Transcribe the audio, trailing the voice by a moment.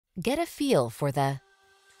Get a feel for the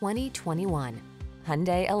 2021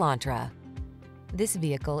 Hyundai Elantra. This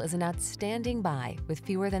vehicle is an outstanding buy with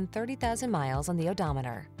fewer than 30,000 miles on the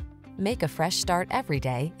odometer. Make a fresh start every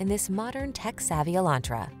day in this modern tech-savvy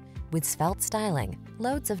Elantra. With svelte styling,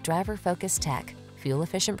 loads of driver-focused tech,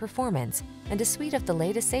 fuel-efficient performance, and a suite of the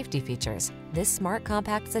latest safety features, this smart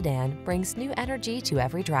compact sedan brings new energy to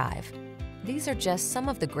every drive. These are just some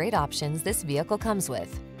of the great options this vehicle comes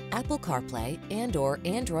with: Apple CarPlay and/or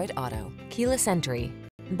Android Auto, keyless entry,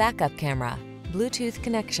 backup camera, Bluetooth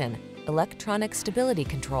connection, electronic stability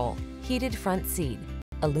control, heated front seat,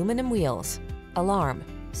 aluminum wheels, alarm,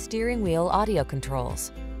 steering wheel audio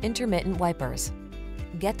controls, intermittent wipers.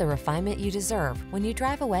 Get the refinement you deserve when you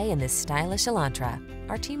drive away in this stylish Elantra.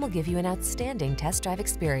 Our team will give you an outstanding test drive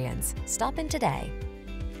experience. Stop in today.